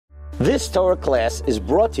This Torah class is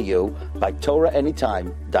brought to you by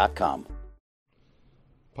TorahAnytime.com.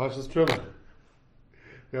 Parshas Teruma.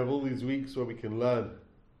 We have all these weeks where we can learn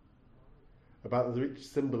about the rich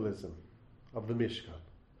symbolism of the Mishkan,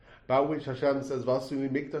 about which Hashem says, "Vasuli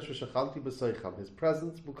mikdash v'shachanti b'seicham." His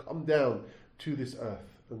presence will come down to this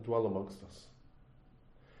earth and dwell amongst us.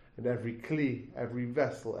 And every kli, every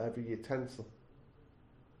vessel, every utensil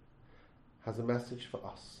has a message for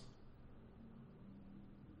us.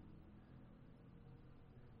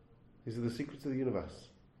 These are the secrets of the universe.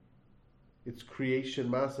 Its creation,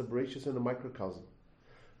 massive, Bereshis, in a microcosm.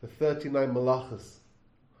 The 39 malachas,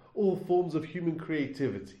 all forms of human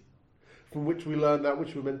creativity, from which we learn that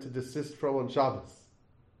which we're meant to desist from on Shabbos.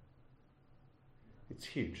 It's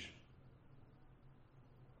huge.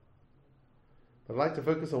 But I'd like to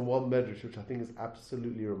focus on one medrash which I think is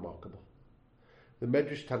absolutely remarkable. The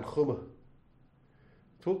medrash Tanchuma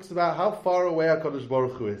talks about how far away HaKadosh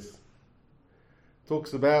Baruch Hu is.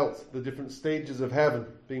 Talks about the different stages of heaven,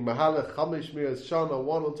 being Mahalach, Chamish, Miras, Shana,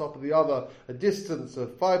 one on top of the other, a distance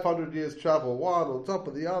of 500 years travel, one on top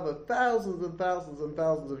of the other, thousands and thousands and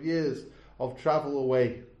thousands of years of travel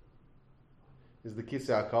away. Is the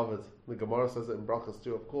Kisei HaKavod. The Gemara says it in Brachas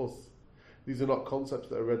too, of course. These are not concepts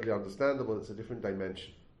that are readily understandable, it's a different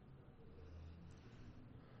dimension.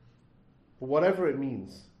 But whatever it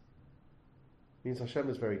means Hashem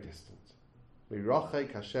is very distant.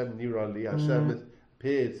 V'yirachek Hashem nira li, Hashem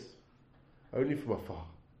appears only from afar.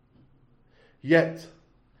 Yet,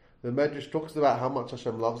 the Medrash talks about how much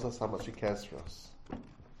Hashem loves us, how much He cares for us.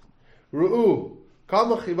 Ru'u,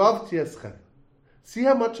 kama chivavti eschem. See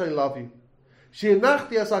how much I love you.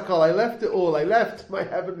 She'enachti es hakol. I left it all. I left my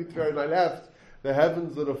heavenly throne. I left the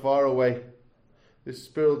heavens that are far away. This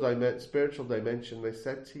spiritual dimension. I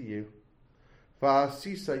said to you,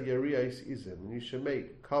 Va'asisa yeriais izim, and you should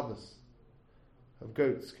make covers of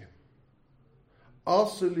goat skin.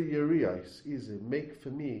 Asuli yeriais izim, make for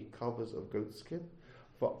me covers of goat skin.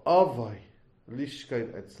 For avai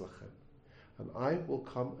lishkein etzlachem, and I will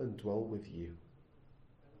come and dwell with you.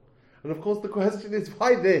 And of course the question is,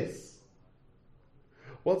 why this?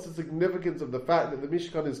 What's the significance of the fact that the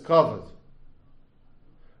Mishkan is covered?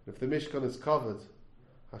 If the Mishkan is covered,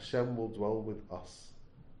 Hashem will dwell with us.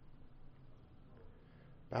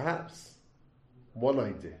 Perhaps one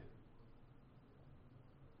idea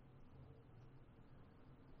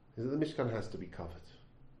is that the Mishkan has to be covered.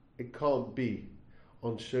 It can't be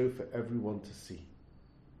on show for everyone to see.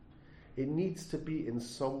 It needs to be in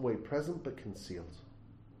some way present but concealed.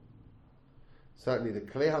 Certainly the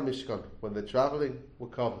Klei HaMishkan, when they're traveling, were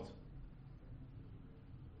covered.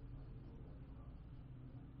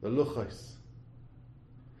 The Luchos,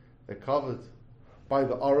 they're covered by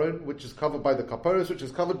the Aron, which is covered by the Kaporos, which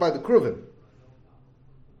is covered by the Kruvim.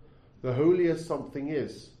 The holier something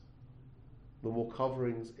is, the more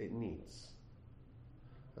coverings it needs.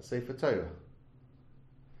 A Sefer Torah,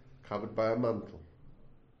 covered by a mantle,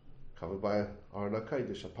 covered by Aron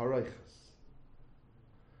HaKodesh, a Paraychas.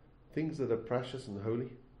 Things that are precious and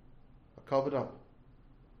holy are covered up.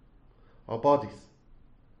 Our bodies,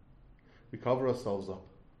 we cover ourselves up.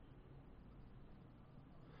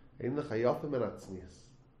 In the Chayafim and Atznias,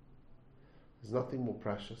 there's nothing more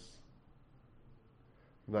precious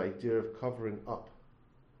than the idea of covering up.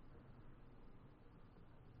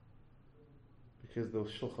 Because the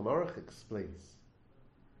Shulchan Aruch explains,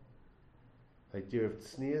 the idea of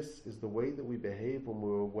Tznias is the way that we behave when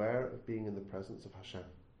we're aware of being in the presence of Hashem.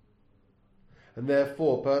 And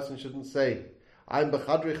therefore, a person shouldn't say, I'm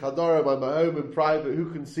b'chadri chadorim, I'm at home in private,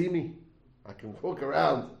 who can see me? I can walk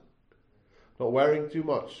around, not wearing too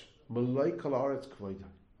much. Malay kol haaretz kvoda.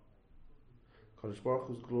 Kadosh Baruch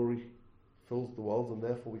Hu's glory fills the world, and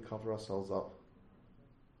therefore we cover ourselves up.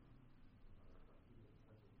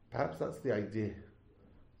 Perhaps that's the idea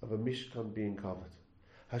of a Mishkan being covered.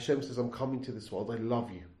 Hashem says, I'm coming to this world, I love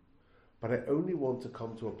you, but I only want to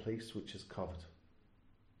come to a place which is covered.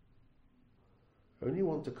 I only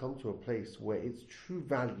want to come to a place where its true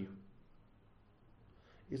value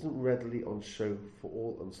isn't readily on show for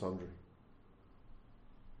all and sundry.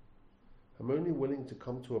 I'm only willing to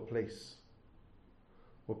come to a place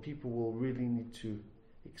where people will really need to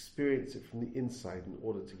experience it from the inside in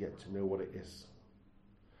order to get to know what it is.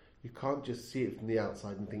 You can't just see it from the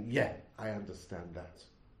outside and think, yeah, I understand that.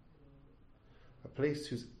 A place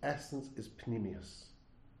whose essence is pnimius,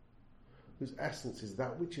 whose essence is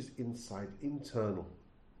that which is inside, internal.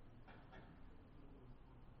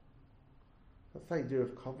 That's the idea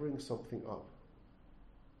of covering something up.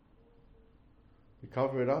 We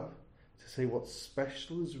cover it up to say what's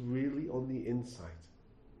special is really on the inside.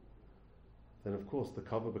 Then of course the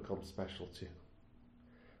cover becomes special too.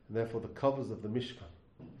 And therefore the covers of the Mishkan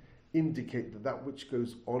indicate that that which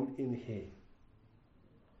goes on in here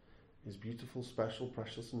is beautiful, special,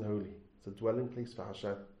 precious and holy. It's a dwelling place for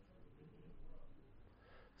Hashem.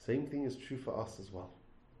 Same thing is true for us as well.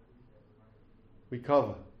 We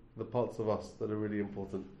cover the parts of us that are really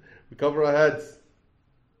important. We cover our heads,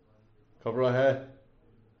 cover our hair,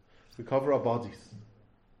 we cover our bodies.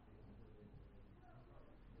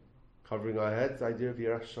 Covering our heads, the idea of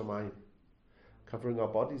Yiras Shamayim. Covering our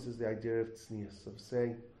bodies is the idea of tznius, of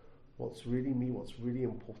saying what's really me, what's really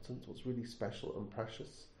important, what's really special and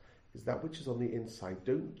precious is that which is on the inside.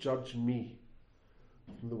 Don't judge me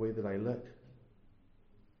from the way that I look.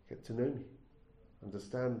 Get to know me.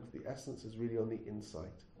 Understand the essence is really on the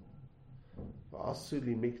inside.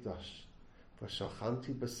 V'asuli mikdash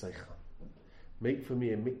v'shachanti b'seicha. Make for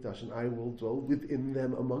me a mikdash and I will dwell within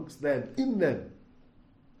them, amongst them, in them.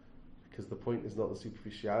 Because the point is not the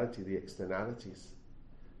superficiality, the externalities.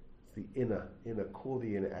 It's the inner core,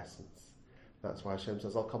 the inner essence. That's why Hashem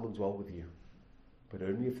says, I'll come and dwell with you. But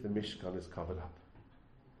only if the Mishkan is covered up.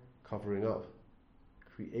 Covering up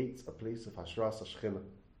creates a place of Hashras HaShechina.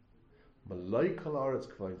 Malay kol haaretz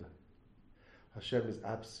kvoda. Hashem is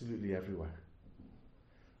absolutely everywhere.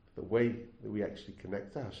 The way that we actually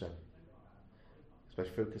connect to Hashem is by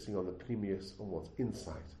focusing on the pnimius, on what's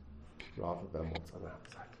inside, rather than what's on the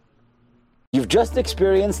outside. You've just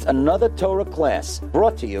experienced another Torah class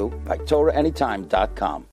brought to you by TorahAnytime.com.